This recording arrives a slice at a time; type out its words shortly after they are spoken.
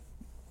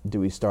do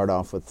we start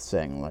off with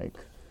saying like,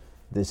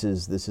 this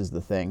is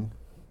the thing?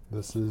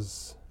 This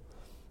is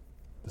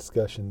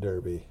Discussion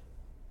Derby,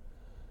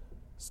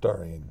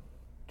 starring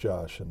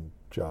Josh and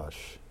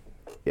Josh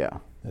Yeah,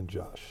 and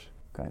Josh.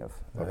 kind of.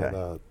 Okay.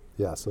 And,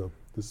 so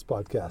this is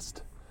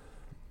podcast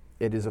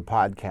It is a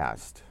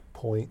podcast.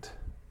 .000.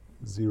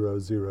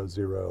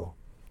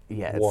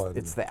 Yeah, One.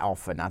 it's the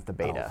alpha, not the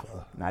beta.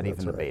 Alpha. Not That's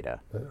even the right. beta.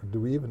 Do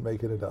we even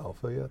make it into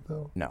alpha yet,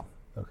 though? No.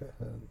 Okay.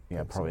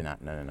 Yeah, probably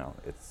not. No.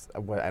 It's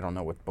I don't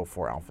know what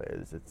before alpha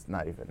is. It's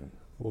not even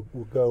We'll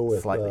go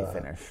with slightly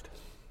finished.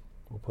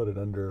 We'll put it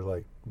under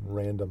like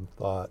random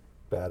thought,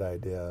 bad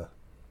idea.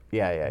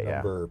 Yeah.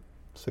 Number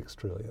 6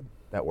 trillion.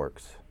 That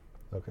works.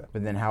 Okay.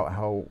 But then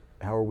how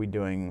are we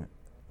doing?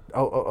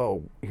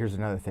 Oh, here's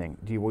another thing.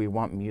 We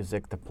want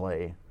music to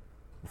play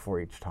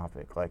before each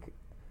topic, like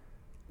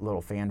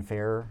little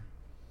fanfare?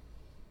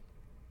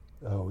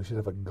 Oh, we should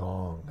have a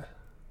gong.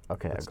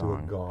 Okay, Let's a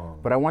gong. do a gong.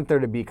 But I want there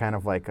to be kind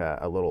of like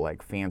a little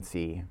like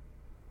fancy,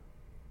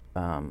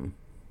 like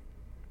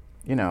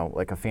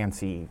a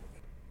fancy,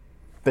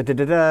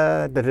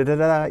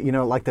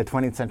 da-da-da-da, like the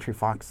 20th Century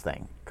Fox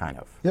thing, kind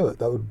of. Yeah,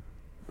 but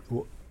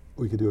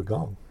we could do a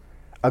gong.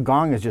 A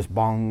gong is just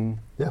bong.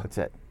 Yeah. That's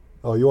it.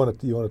 Oh, you want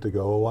it to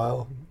go a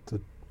while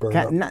to burn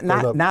up? Not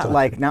time?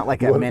 like You a want it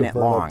to minute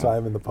burn up long.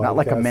 time in the Not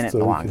like a podcast minute so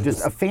we long. can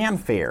Just a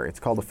fanfare. It's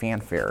called a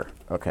fanfare.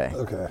 Okay.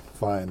 Okay,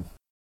 fine.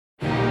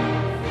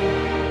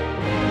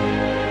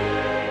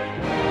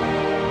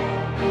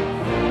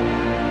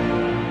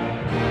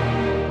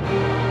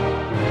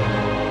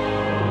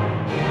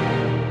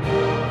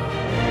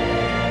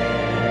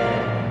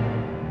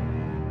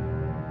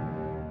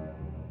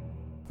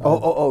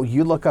 Oh,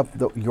 you look up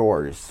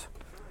yours.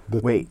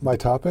 Wait. My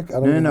topic? I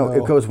don't even No. know.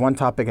 It goes one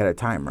topic at a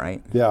time,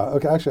 right? Yeah,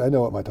 okay, actually, I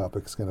know what my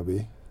topic's going to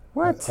be.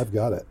 What? I've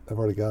got it. I've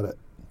already got it.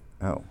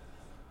 Oh.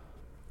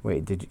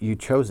 Wait, you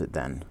chose it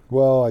then?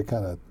 Well, I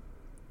kind of,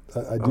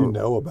 I do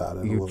know about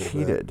it a You little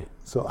cheated. bit.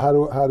 So how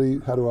do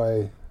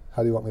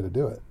you want me to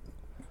do it?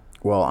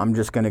 Well, I'm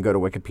just going to go to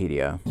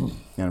Wikipedia, and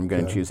I'm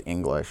going to Okay. choose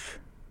English.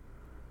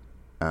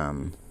 I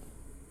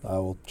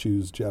will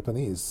choose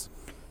Japanese.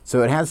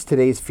 So it has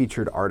today's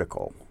featured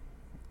article,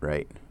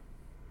 right?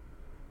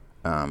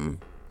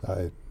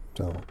 I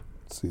don't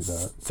see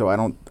that. So I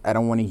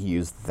don't want to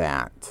use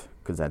that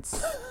because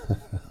that's.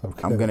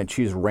 Okay. I'm going to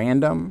choose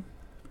random,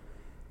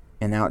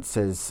 and now it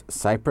says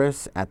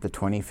Cyprus at the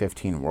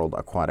 2015 World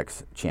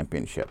Aquatics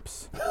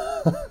Championships.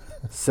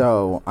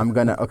 So I'm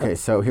gonna. Okay,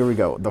 so here we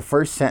go. The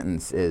first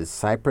sentence is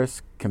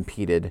Cyprus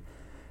competed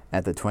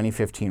at the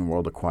 2015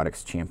 World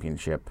Aquatics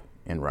Championship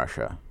in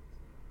Russia.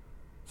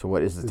 So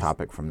what is the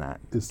topic from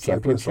that? Is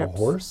Cyprus a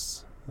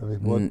horse? I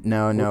mean, what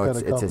No, what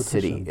kind of it's a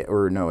city,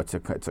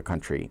 competition? it's a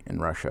country in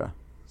Russia.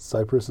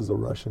 Cyprus is a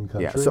Russian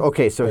country. Yeah. So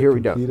okay, so that here we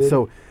go. competed?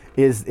 So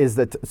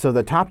so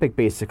the topic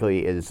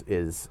basically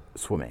is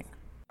swimming.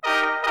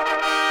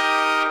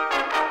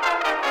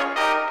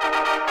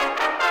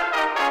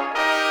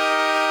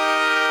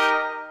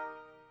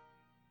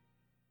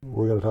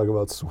 We're going to talk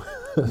about swimming.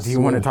 Do you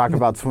want to talk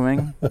about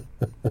swimming?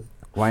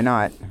 Why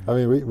not? I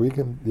mean, we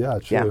can. Yeah,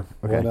 sure. Yeah,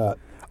 okay. Why not?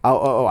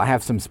 Oh, I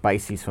have some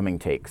spicy swimming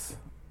takes.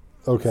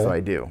 Okay. So I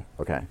do.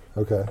 Okay.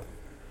 Okay.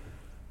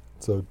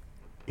 So,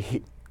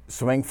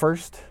 Swimming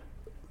first?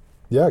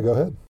 yeah, go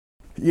ahead.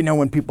 You know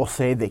when people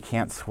say they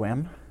can't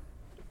swim?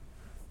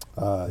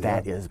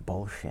 That yeah. is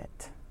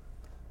bullshit.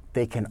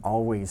 They can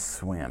always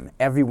swim.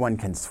 Everyone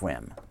can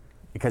swim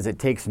because it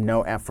takes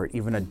no effort.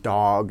 Even a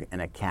dog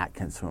and a cat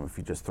can swim if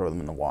you just throw them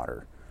in the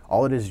water.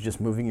 All it is just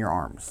moving your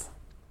arms.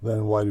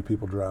 Then why do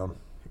people drown?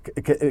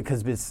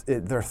 Because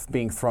they're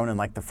being thrown in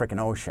like the frickin'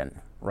 ocean,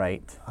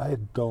 right? I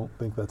don't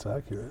think that's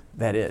accurate.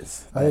 That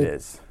is.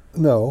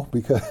 No,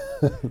 because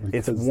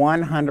It's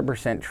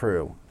 100%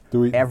 true. do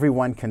we?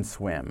 Everyone can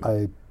swim.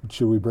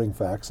 Should we bring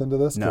facts into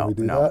this? No, Can we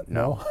do no, that?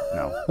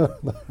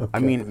 no. I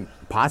mean,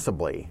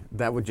 possibly.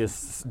 That would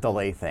just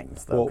delay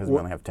things, though, Well, because we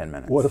only have 10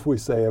 minutes. What if we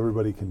say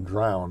everybody can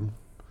drown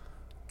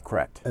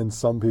Correct. and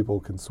some people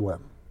can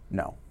swim?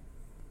 No.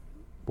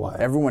 Why?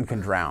 Everyone can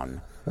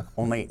drown.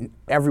 Only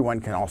everyone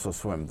can also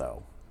swim,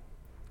 though.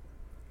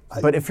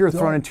 But if you're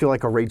thrown into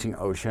like a raging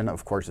ocean,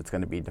 of course it's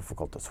going to be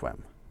difficult to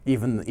swim.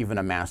 Even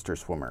a master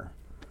swimmer.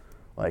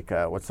 Like,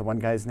 what's the one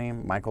guy's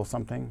name? Michael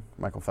something?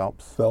 Michael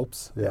Phelps?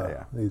 Phelps,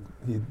 Yeah. He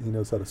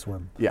knows how to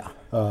swim. Yeah.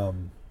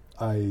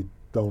 I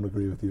don't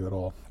agree with you at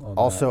all. On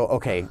Also,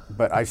 okay,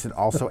 but I should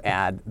also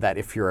add that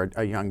if you're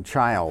a young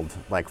child,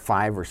 like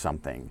 5 or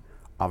something,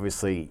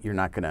 obviously you're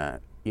not going to,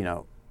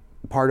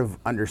 part of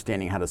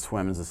understanding how to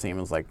swim is the same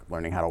as like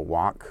learning how to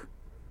walk.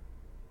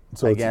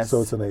 So I it's, guess.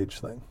 so it's an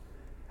age thing.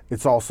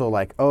 It's also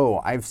like,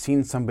 oh, I've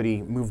seen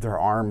somebody move their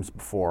arms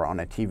before on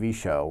a TV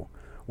show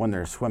when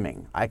they're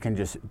swimming. I can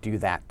just do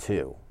that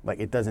too. Like,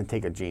 it doesn't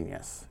take a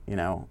genius,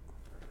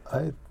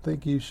 I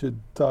think you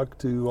should talk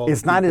to all.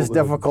 It's the not people as that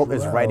have difficult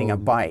as riding a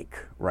drowned. bike,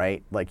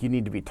 right? Like, you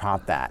need to be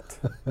taught that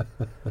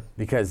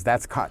because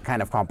that's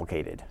kind of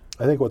complicated.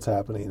 I think what's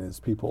happening is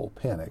people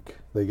panic.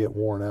 They get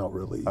worn out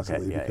really Okay,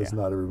 easily yeah, because yeah.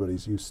 not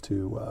everybody's used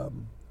to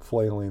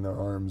flailing their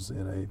arms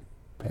in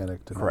a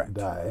panic to Correct. not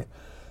die,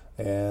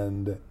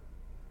 and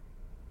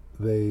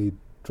they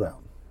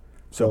drown.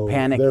 So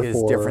panic is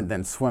therefore- different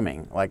than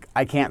swimming. Like,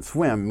 I can't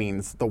swim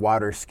means the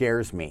water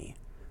scares me,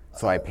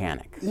 so I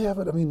panic. Yeah,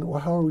 but I mean,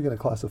 how are we going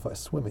to classify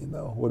swimming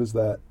though? What does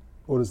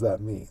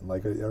that mean?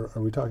 Like, are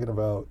we talking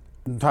about?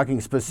 I'm talking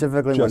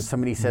specifically when Just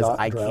somebody says, not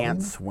I drowning?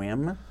 can't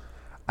swim.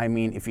 I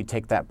mean, if you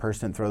take that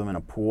person and throw them in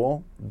a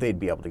pool, they'd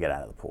be able to get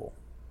out of the pool.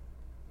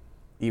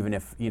 Even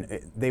if,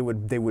 they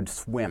would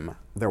swim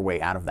their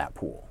way out of that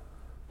pool.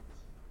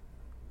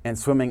 And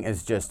swimming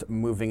is just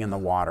moving in the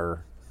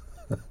water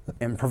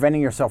and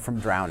preventing yourself from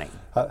drowning.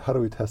 How do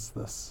we test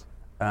this?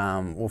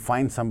 We'll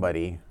find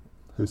somebody.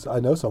 I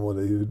know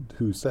someone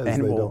who says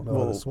And they we'll- don't know how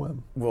we'll- to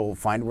swim. We'll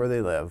find where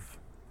they live.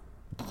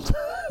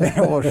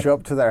 And we'll show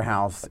up to their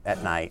house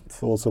at night.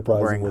 We'll surprise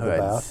them wearing with hoods. a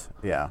bath.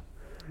 Yeah.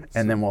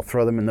 And then we'll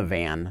throw them in the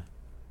van.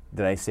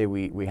 Did I say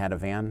we had a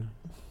van?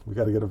 We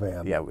got to get a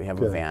van. Yeah, we have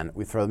a Okay. van.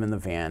 We throw them in the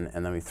van,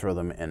 and then we throw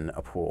them in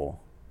a pool.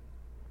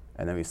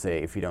 And then we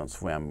say, if you don't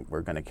swim,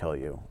 we're going to kill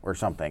you, or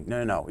something.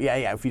 No.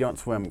 Yeah, if you don't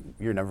swim,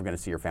 you're never going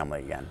to see your family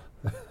again.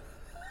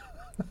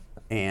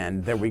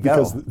 And there we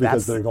go.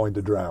 Because they're going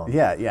to drown.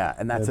 Yeah,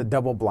 and that's a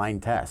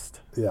double-blind test.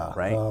 Yeah.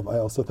 Right? I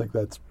also think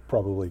that's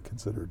probably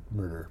considered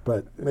murder,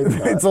 but maybe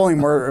not. It's only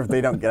murder if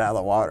they don't get out of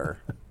the water.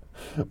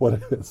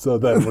 So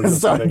then we're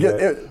just So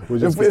gonna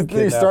if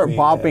they start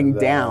bopping and,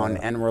 down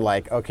and we're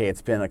like, okay,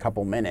 it's been a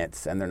couple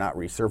minutes and they're not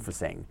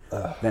resurfacing,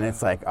 then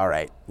it's like, all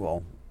right,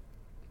 well,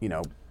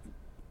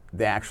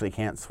 they actually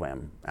can't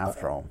swim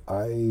after all.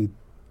 I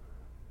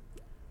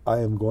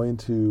am going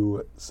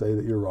to say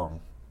that you're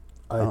wrong.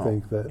 I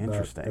think that not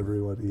interesting.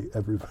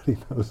 everybody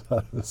knows how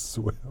to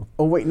swim.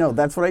 Oh wait, no,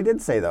 that's what I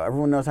did say though.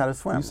 Everyone knows how to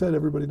swim. You said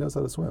everybody knows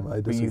how to swim. I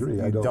you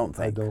disagree. I don't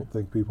think. I don't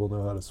think people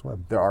know how to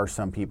swim. There are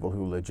some people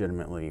who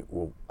legitimately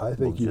will. I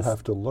think you just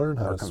have to learn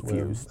how are to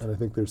confused. swim, and I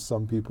think there's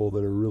some people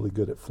that are really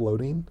good at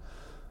floating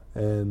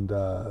and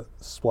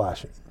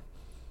splashing.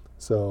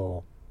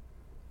 So,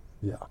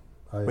 yeah.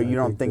 But you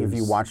don't think if you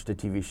there's- watched a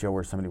TV show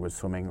where somebody was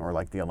swimming or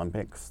like the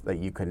Olympics that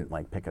you couldn't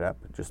like pick it up,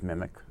 just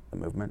mimic the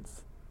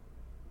movements?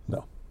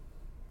 No.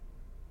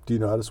 Do you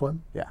know how to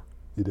swim? Yeah,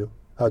 You do.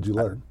 How'd you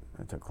learn?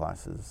 I took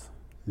classes.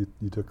 You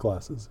took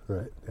classes,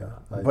 right? Yeah.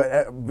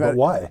 But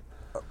why?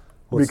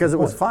 What's because the it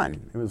was point?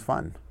 fun. It was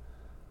fun.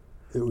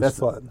 It was That's-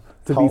 fun.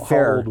 to how, be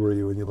fair- how old were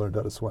you when you learned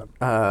how to swim?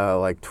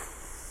 Like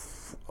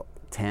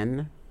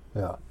 10-ish.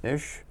 Yeah.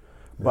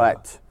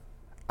 But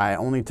I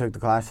only took the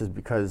classes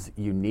because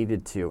you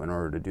needed to in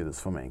order to do the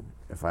swimming,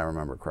 if I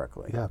remember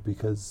correctly. Yeah,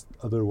 because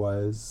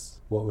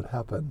otherwise, what would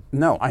happen?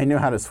 No, I knew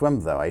how to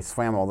swim though. I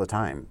swam all the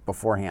time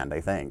beforehand,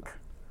 I think.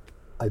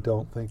 I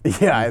don't think.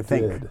 Yeah, you I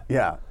think. did.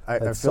 Yeah, I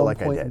At feel some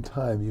like I point in did.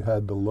 time, you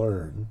had to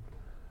learn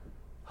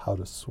how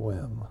to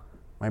swim.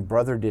 My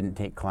brother didn't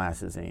take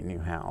classes and he knew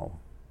how.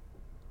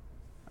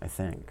 I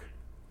think.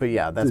 But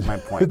yeah, that's my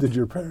point. Did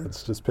your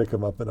parents just pick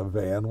him up in a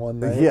van one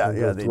night? Yeah, and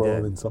yeah, go they throw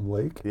him did. in some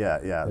lake. Yeah.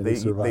 And They he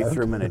survived?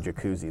 threw him in a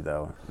jacuzzi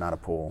though, not a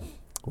pool.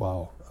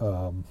 Wow.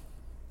 Well,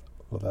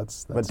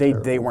 that's But they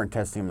terrible. weren't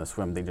testing him to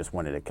swim. They just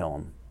wanted to kill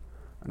him.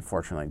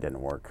 Unfortunately, it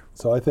didn't work.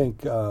 So I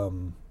think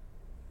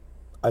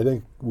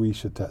we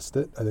should test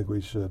it. I think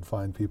we should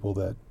find people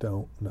that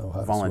don't know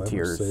how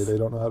Volunteers. to swim, or say they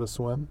don't know how to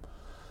swim.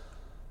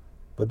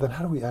 But then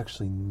how do we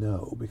actually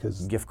know?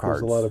 Because Gift there's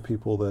cards. a lot of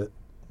people that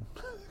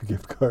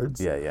gift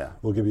cards. Yeah.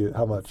 We'll give you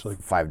how much? Like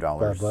 $5.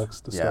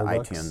 $5 to Yeah,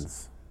 Starbucks?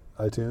 iTunes.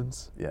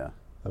 iTunes? Yeah.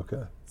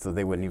 Okay. So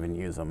they wouldn't even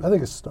use them. I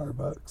think it's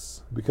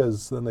Starbucks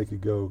because then they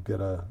could go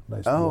get a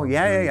nice. Oh warm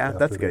yeah. drink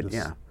That's after they good. just-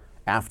 Yeah.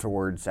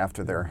 Afterwards,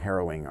 after their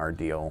harrowing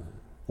ordeal.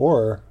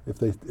 Or if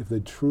they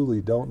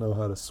truly don't know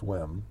how to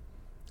swim,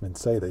 and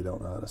say they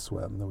don't know how to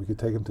swim, then we could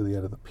take them to the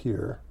end of the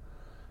pier,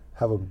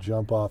 have them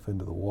jump off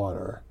into the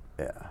water,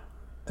 Yeah.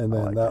 and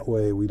then like that it.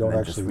 way we don't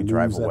then just actually we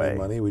drive lose away. any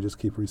money. We just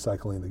keep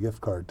recycling the gift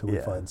card till we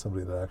Yeah. find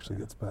somebody that actually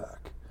gets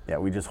back. Yeah,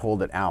 we just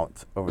hold it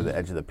out over the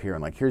edge of the pier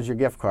and like, here's your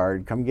gift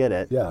card, come get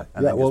it. Yeah,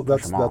 and yeah. then Well, just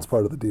push that's 'em that's off.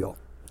 part of the deal.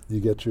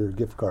 You get your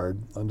gift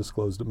card,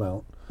 undisclosed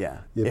amount. Yeah,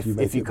 If you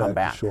make if you it come back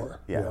back, to shore.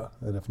 Yeah.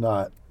 And if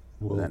not,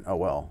 we'll Then oh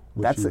well.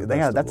 wish That's you the yeah,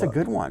 best of that's a luck.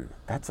 good one.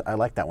 I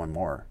like that one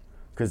more,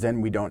 because then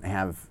we don't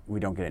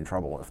get in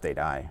trouble if they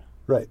die.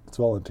 Right, it's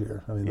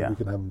volunteer. I mean, Yeah. we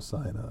can have them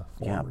sign a form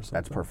Yeah, or something.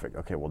 that's perfect.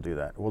 Okay, we'll do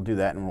that. We'll do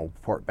that, and we'll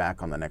report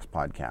back on the next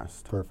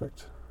podcast.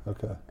 Perfect.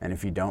 Okay. And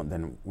if we don't,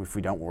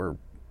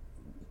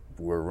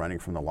 we're running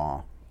from the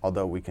law.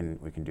 Although we can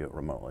do it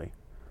remotely.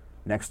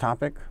 Next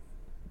topic.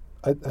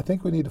 I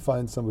think we need to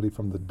find somebody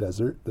from the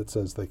desert that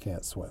says they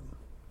can't swim.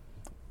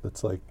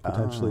 That's like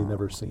potentially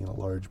never seen a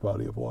large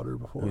body of water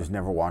before. Who's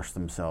never washed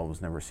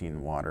themselves, never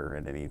seen water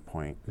at any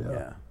point.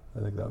 Yeah. I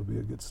think that would be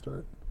a good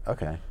start.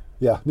 Okay.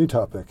 Yeah, new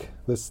topic.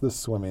 This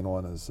swimming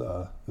one is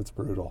it's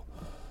brutal.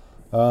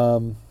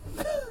 Okay.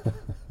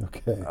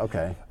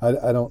 Okay.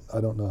 I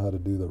don't know how to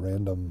do the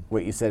random.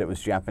 Wait, you said it was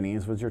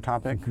Japanese was your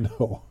topic?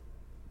 No,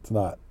 it's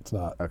not. It's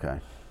not. Okay.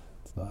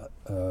 It's not.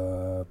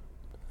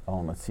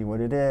 Let's see what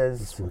it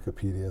This is.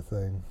 Wikipedia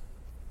thing.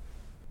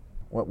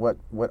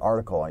 What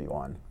article are you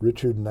on?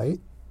 Richard Knight.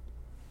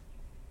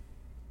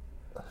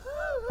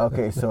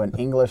 Okay, so an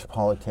English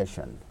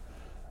politician.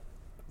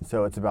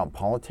 So it's about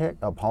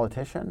a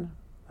politician?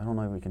 I don't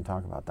know if we can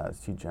talk about that.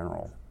 It's too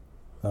general.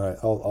 All right,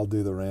 I'll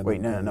do the random.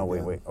 Wait, no,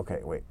 thing wait. again.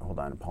 Okay, wait, hold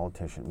on. A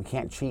politician. We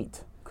can't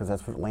cheat because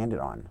that's what it landed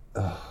on.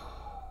 All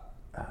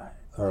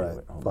right,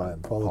 hold fine.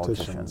 on.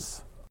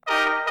 Politicians.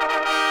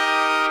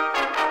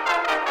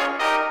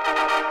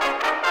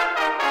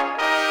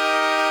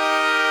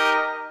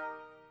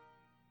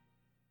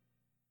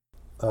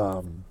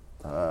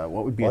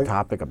 What would be a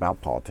topic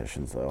about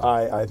politicians, though?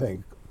 I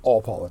think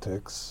all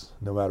politics,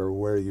 no matter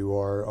where you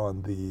are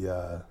on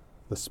the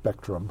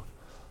spectrum,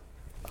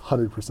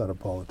 100% of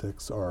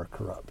politics are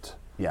corrupt.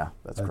 Yeah,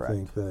 that's correct. I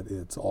think that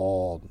it's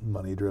all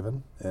money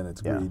driven and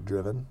it's greed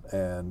driven.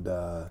 And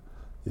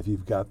if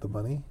you've got the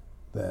money,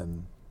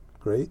 then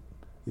great.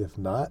 If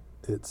not,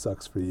 it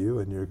sucks for you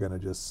and you're going to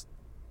just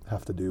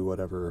have to do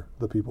whatever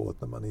the people with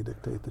the money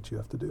dictate that you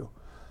have to do.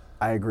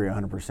 I agree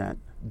 100%.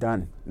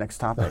 Done. Next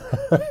topic.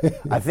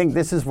 I think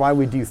this is why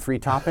we do 3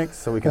 topics,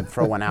 so we can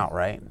throw one out,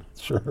 right?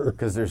 Sure.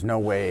 Because there's no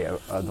way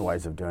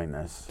otherwise of doing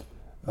this.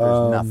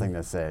 There's nothing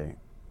to say.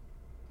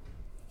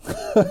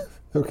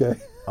 Okay.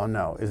 Oh,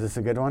 no. Is this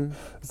a good one?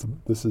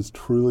 This is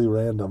truly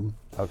random.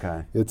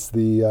 Okay. It's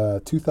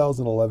the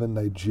 2011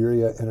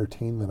 Nigeria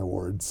Entertainment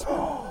Awards.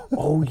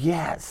 Oh,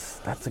 yes.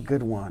 That's a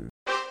good one.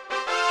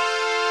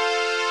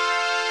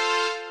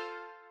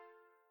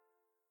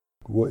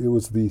 Well, it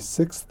was the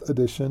 6th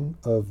edition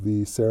of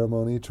the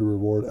ceremony to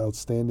reward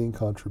outstanding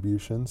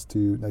contributions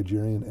to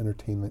Nigerian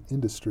entertainment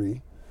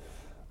industry.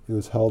 It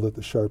was held at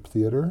the Sharp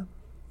Theater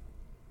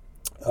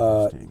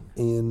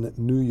in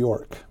New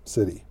York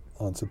City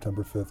on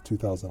September 5th,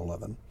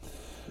 2011.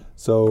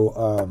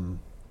 So,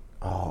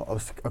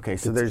 okay.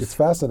 So it's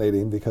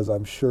fascinating because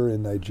I'm sure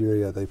in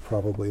Nigeria they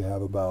probably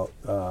have about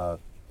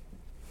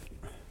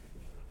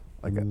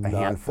like a not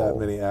handful.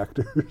 that many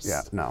actors.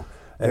 Yeah, no.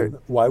 And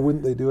why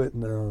wouldn't they do it in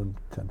their own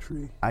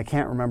country? I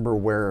can't remember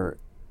where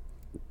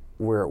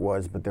it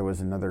was, but there was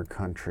another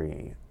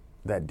country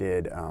that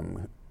did.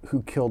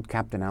 Who killed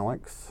Captain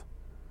Alex?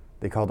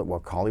 They called it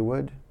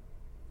Wakaliwood.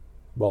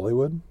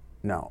 Bollywood?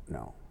 No.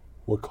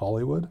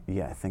 Wakaliwood?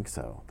 Yeah, I think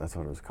so. That's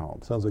what it was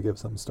called. Sounds like you have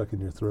something stuck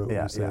in your throat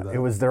when you say that. It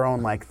was their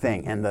own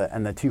thing, and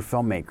the 2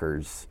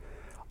 filmmakers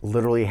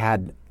literally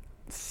had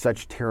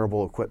such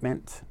terrible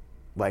equipment,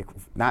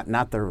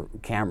 not their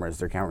cameras.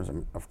 Their cameras,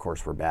 of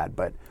course, were bad,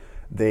 but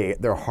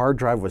their hard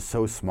drive was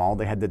so small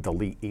they had to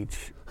delete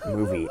each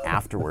movie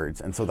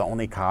afterwards, and so the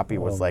only copy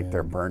was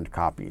their burned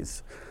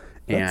copies.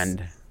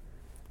 And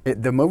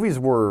the movies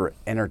were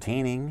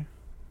entertaining.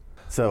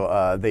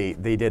 So they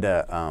did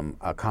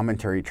a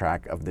commentary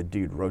track of the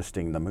dude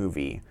roasting the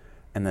movie,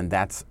 and then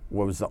that's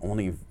what was the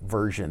only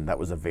version that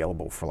was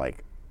available for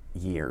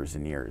years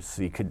and years.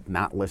 So you could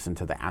not listen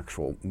to the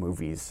actual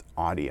movie's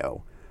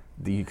audio.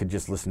 You could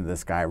just listen to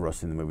this guy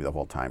roasting the movie the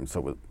whole time. So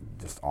it was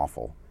just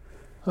awful.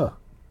 Huh.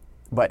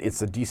 But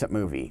it's a decent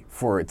movie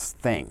for its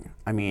thing.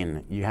 I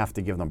mean, you have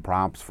to give them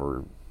props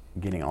for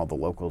getting all the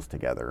locals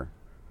together.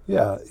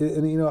 Yeah,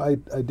 and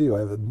I do. I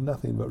have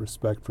nothing but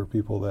respect for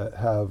people that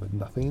have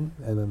nothing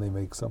and then they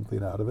make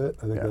something out of it.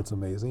 I think that's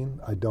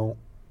amazing. I don't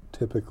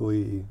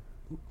typically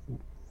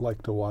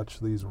like to watch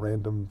these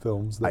random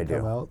films that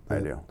come out. I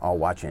do. I'll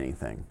watch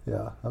anything.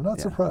 Yeah, I'm not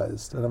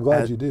surprised, and I'm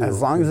glad you do.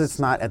 As long as it's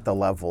not at the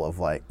level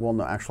of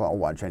I'll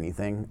watch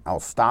anything. I'll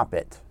stop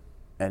it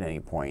at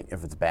any point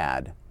if it's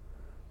bad.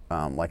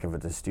 If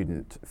it's a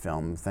student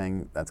film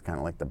thing, that's kind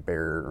of like the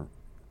bare.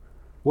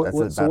 What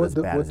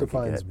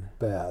defines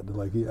bad?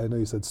 I know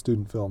you said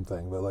student film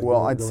thing, but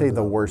I'd say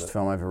the worst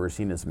film I've ever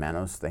seen is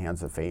Manos, The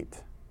Hands of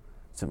Fate,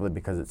 simply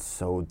because it's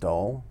so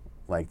dull.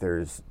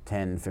 There's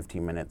 10,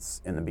 15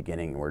 minutes in the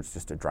beginning where it's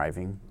just a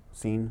driving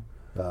scene,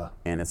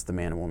 and it's the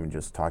man and woman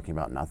just talking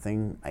about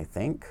nothing. I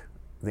think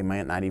they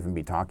might not even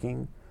be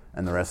talking,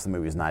 and the rest of the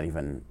movie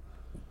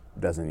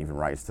doesn't even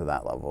rise to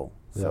that level.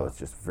 So it's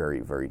just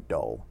very, very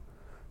dull.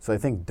 So I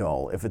think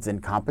dull. If it's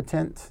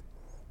incompetent,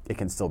 it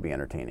can still be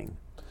entertaining.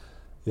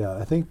 Yeah,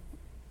 I think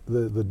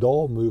the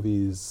dull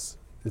movies,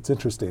 it's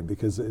interesting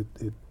because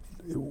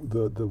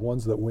the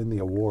ones that win the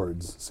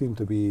awards seem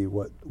to be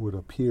what would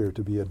appear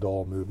to be a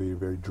dull movie,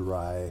 very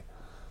dry,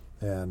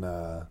 and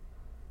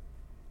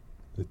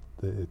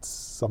it's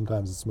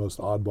sometimes the most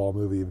oddball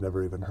movie you've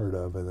never even heard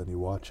of, and then you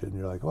watch it and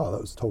you're like, wow,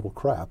 that was total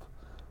crap.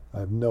 I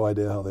have no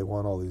idea how they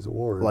won all these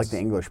awards. Like The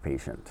English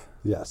Patient.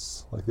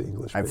 Yes, like The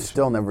English Patient. I've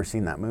still never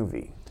seen that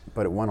movie,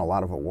 but it won a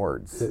lot of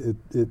awards.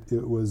 It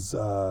was.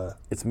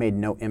 It's made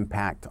no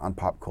impact on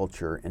pop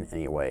culture in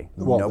any way.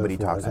 Well, nobody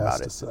talks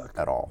about it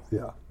at all.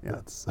 Yeah.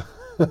 That's.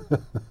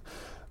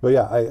 But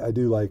yeah, I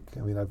do like. I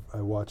mean,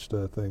 I watched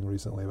a thing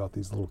recently about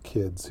these little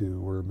kids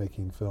who were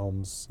making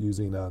films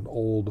using an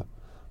old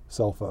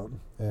cell phone,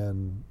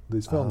 and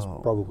these films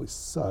probably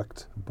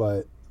sucked,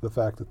 but the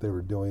fact that they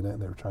were doing it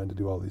and they were trying to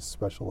do all these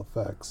special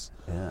effects.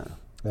 Yeah.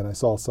 And I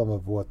saw some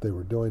of what they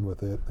were doing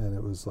with it, and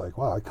it was like,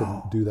 wow, I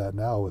couldn't do that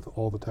now with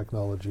all the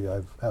technology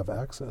I have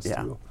access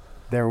to.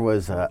 There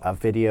was a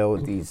video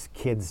these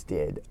kids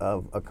did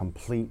of a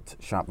complete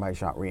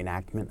shot-by-shot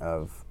reenactment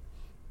of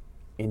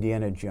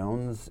Indiana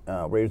Jones,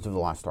 Raiders of the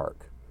Lost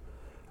Ark,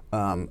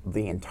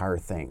 the entire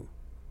thing,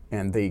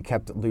 and they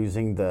kept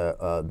losing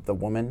the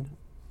woman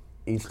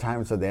each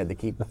time, so they had to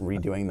keep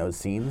redoing those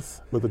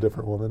scenes. With a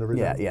different woman every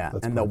Yeah, time? yeah.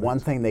 That's And the perfect. one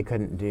thing they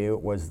couldn't do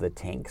was the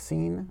tank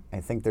scene. I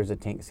think there's a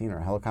tank scene or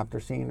a helicopter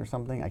scene or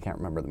something. I can't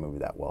remember the movie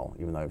that well,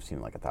 even though I've seen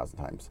it like 1,000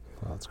 times.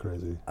 Oh, that's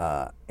crazy.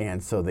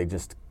 And so they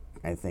just,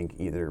 I think,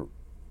 either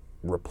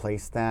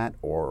replaced that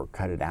or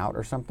cut it out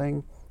or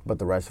something. But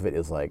the rest of it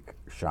is like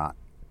shot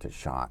to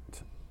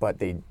shot. But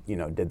they,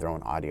 did their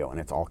own audio,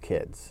 and it's all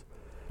kids.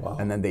 Wow.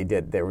 And then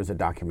there was a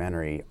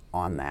documentary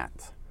on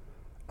that,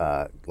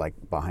 like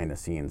behind the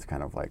scenes,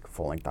 kind of like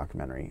full-length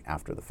documentary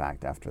after the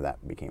fact, after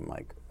that became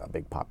like a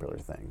big popular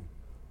thing.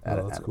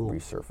 That's it cool.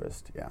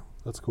 resurfaced, yeah.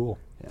 That's cool.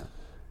 Yeah.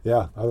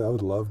 Yeah, I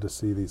would love to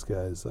see these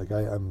guys. Like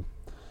I'm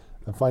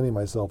finding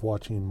myself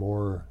watching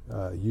more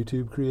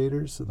YouTube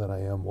creators than I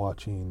am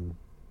watching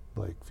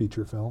like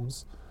feature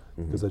films,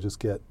 because I just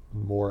get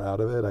more out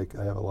of it.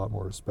 I have a lot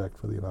more respect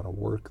for the amount of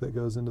work that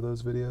goes into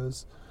those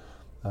videos.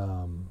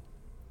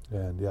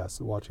 And yes,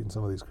 watching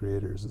some of these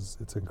creators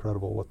it's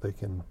incredible what they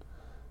can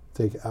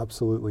take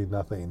absolutely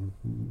nothing.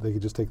 They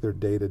could just take their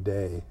day to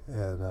day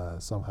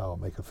and somehow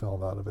make a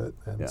film out of it,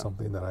 and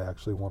something that I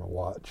actually want to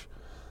watch,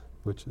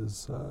 which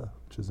is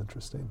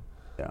interesting.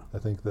 Yeah. I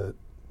think that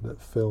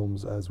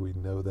films as we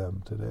know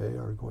them today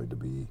are going to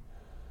be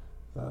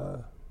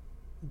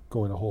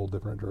going a whole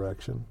different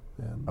direction.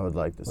 And I would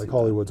like to see like that.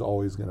 Hollywood's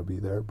always going to be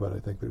there, but I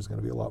think there's going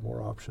to be a lot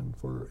more option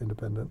for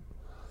independent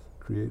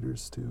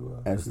creators to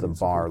as the create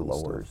some bar cool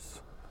stuff.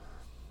 lowers.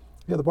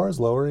 Yeah, the bar is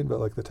lowering, but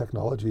like the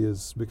technology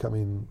is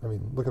becoming. I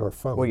mean, look at our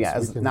phones. Well, yeah,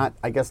 We as can- not,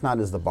 I guess not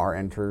as the bar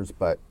enters,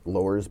 but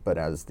lowers, but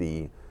as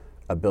the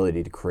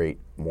ability to create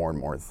more and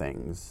more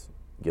things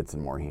gets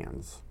in more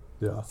hands.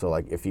 Yeah, So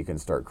like if you can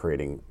start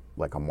creating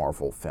like a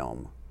Marvel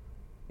film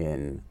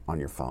on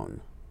your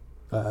phone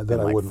then in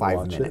I like wouldn't 5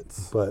 watch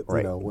minutes, it. But right?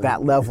 you know, when,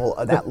 that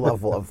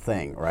level of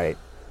thing, right?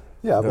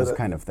 yeah, Those but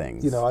kind of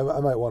things. you know, I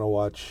might want to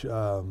watch.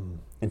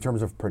 In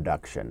terms of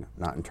production,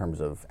 not in terms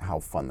of how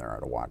fun they are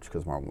to watch,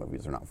 because Marvel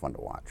movies are not fun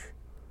to watch.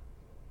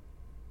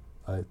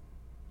 I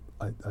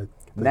think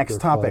Next they're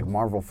topic, fun.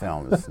 Marvel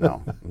films.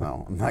 No,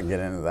 I'm not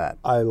getting into that.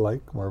 I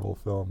like Marvel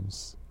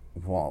films.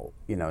 Well,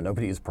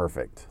 nobody is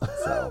perfect,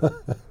 so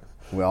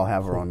we all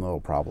have our own little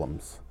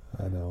problems.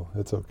 I know,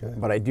 it's okay.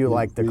 But I do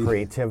like the we-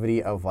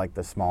 creativity of like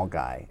the small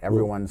guy.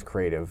 Everyone's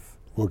creative,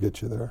 We'll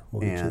get you there.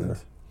 We'll get you and there.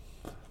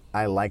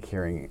 I like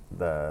hearing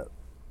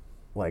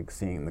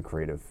seeing the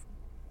creative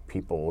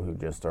people who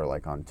just are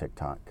like on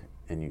TikTok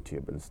and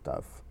YouTube and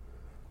stuff.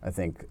 I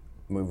think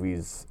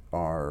movies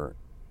are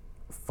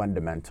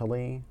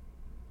fundamentally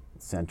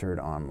centered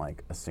on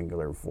like a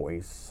singular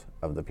voice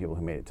of the people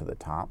who made it to the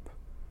top,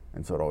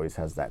 and so it always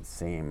has that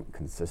same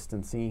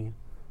consistency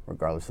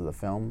regardless of the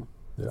film,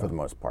 for the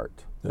most part.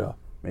 Yeah.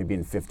 Maybe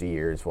in 50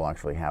 years we'll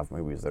actually have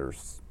movies that are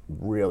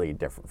really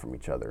different from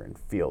each other and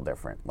feel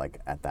different, like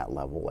at that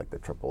level, like the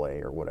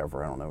AAA or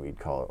whatever, I don't know what you'd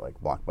call it, like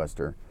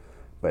Blockbuster.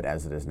 But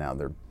as it is now,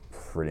 they're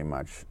pretty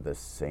much the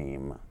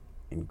same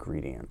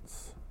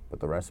ingredients, but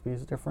the recipe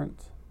is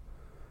different.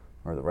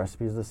 Or the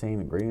recipe is the same,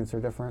 ingredients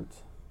are different.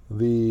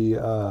 The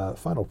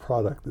final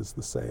product is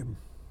the same.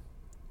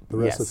 The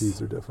Yes.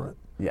 recipes are different,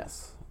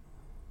 Yes.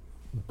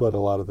 but a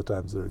lot of the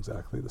times they're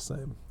exactly the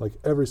same. Like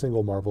every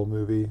single Marvel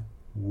movie,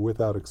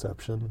 without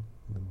exception,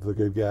 the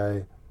good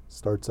guy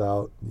starts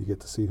out, you get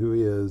to see who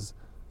he is,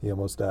 he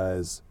almost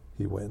dies,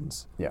 he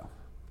wins. Yeah.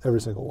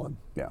 Every single one.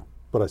 Yeah.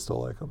 But I still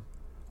like him.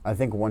 I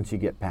think once you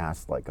get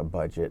past like a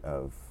budget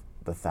of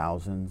the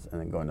thousands and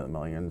then go into the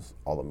millions,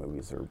 all the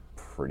movies are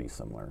pretty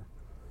similar.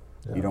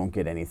 Yeah. You don't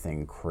get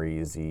anything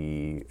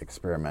crazy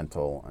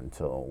experimental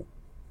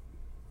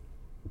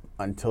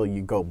until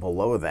you go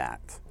below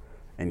that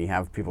and you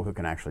have people who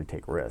can actually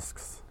take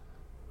risks.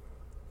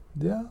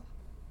 Yeah,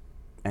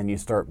 And you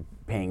start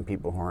paying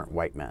people who aren't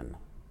white men,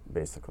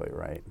 basically,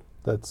 right?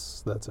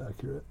 that's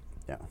accurate.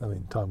 Yeah. I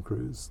mean, Tom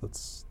Cruise,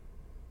 that's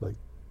like,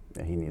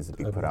 Yeah, he needs to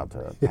be I put mean, out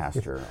to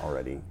pasture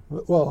already.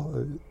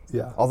 well,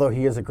 yeah. Although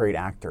he is a great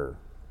actor.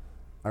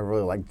 I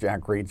really like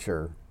Jack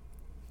Reacher.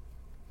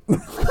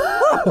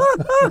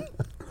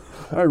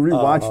 I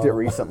rewatched it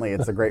recently.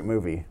 It's a great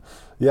movie.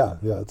 Yeah,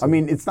 yeah. I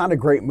mean, it's not a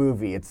great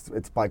movie. It's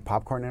like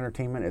popcorn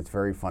entertainment. It's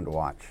very fun to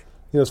watch.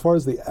 as far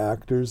as the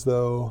actors,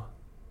 though,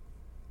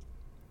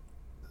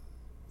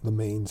 the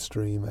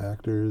mainstream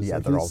actors, Yeah,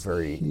 like, they're all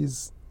very-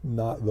 He's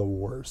not the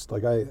worst.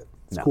 Like it's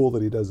No. cool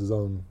that he does his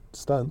own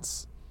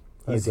stunts.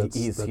 He's That's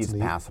he's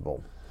neat.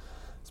 passable.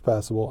 It's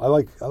passable. I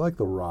like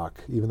The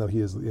Rock, even though he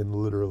is in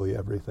literally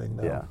everything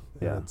now. Yeah,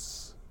 And yeah.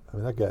 I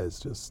mean, that guy is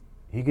just.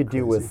 He could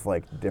do Crazy. with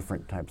like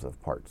different types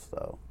of parts,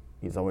 though.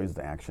 He's always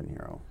the action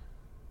hero.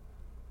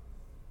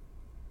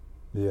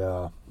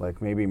 Yeah,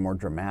 Like maybe more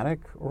dramatic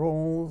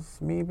roles,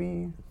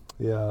 maybe.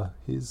 yeah.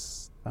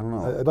 He's. I don't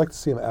know. I'd like to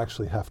see him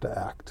actually have to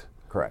act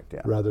Correct.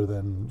 Yeah. rather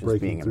than Just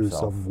breaking being through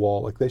himself. some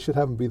wall. Like they should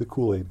have him be the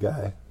Kool-Aid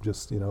guy.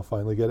 Just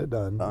finally get it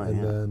done, Oh, and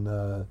yeah.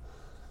 then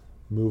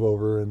move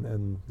over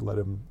and let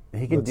him.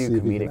 He can let's do see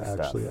if he comedic can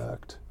actually stuff.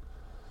 act.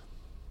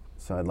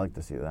 So I'd like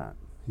to see that.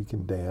 He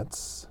can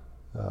dance.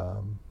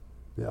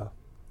 Yeah.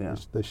 Yeah.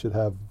 They should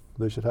have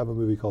a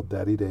movie called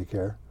Daddy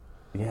Daycare.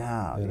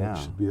 Yeah, And yeah. it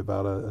should be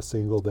about a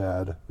single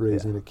dad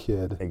raising a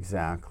kid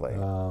Exactly.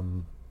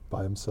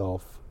 by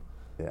himself.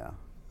 Yeah.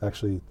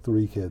 Actually,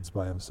 3 kids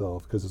by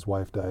himself because his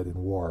wife died in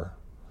war.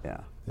 Yeah.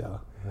 Yeah.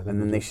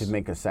 And then they should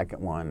make a second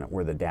one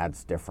where the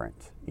dad's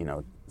different,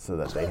 so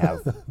that they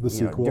have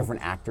sequel?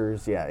 different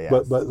actors. Yeah, yeah.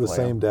 But the play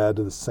same 'em. dad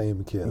to the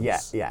same kids. Yeah,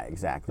 yeah,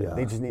 exactly. Yeah,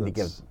 They just need to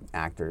give that's-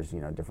 actors,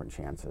 different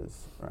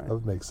chances, right? That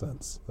would make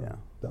sense. Yeah.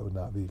 That would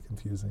not be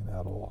confusing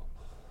at all.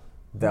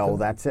 Though Okay.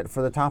 that's it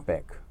for the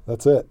topic.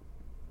 That's it.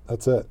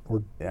 That's it.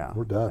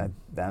 We're done.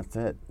 That's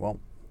it. Well,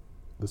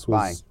 This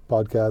was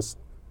podcast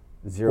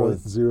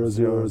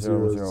 0.00001.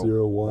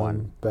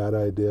 0.00001. Bad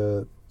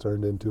idea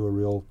turned into a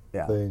real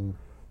Yeah. thing.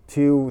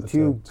 Two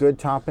Attempt. good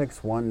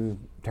topics, one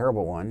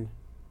terrible one.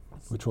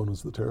 Which one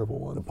was the terrible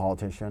one? The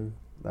politician.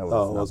 That was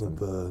Oh, it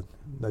wasn't nothing. the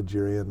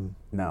Nigerian.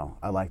 No,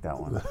 I like that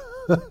one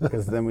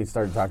because then we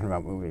started talking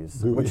about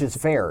movies, which Movies. is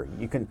fair.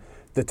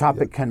 The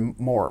topic can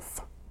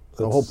morph.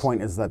 The whole That's-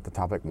 point is that the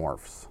topic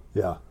morphs.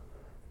 Yeah.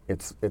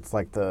 It's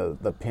like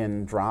the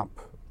pin drop,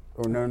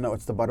 or no,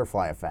 it's the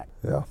butterfly effect.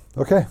 Yeah.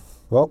 Okay.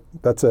 Well,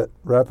 that's it.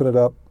 Wrapping it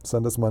up.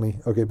 Send us money.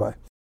 Okay, bye.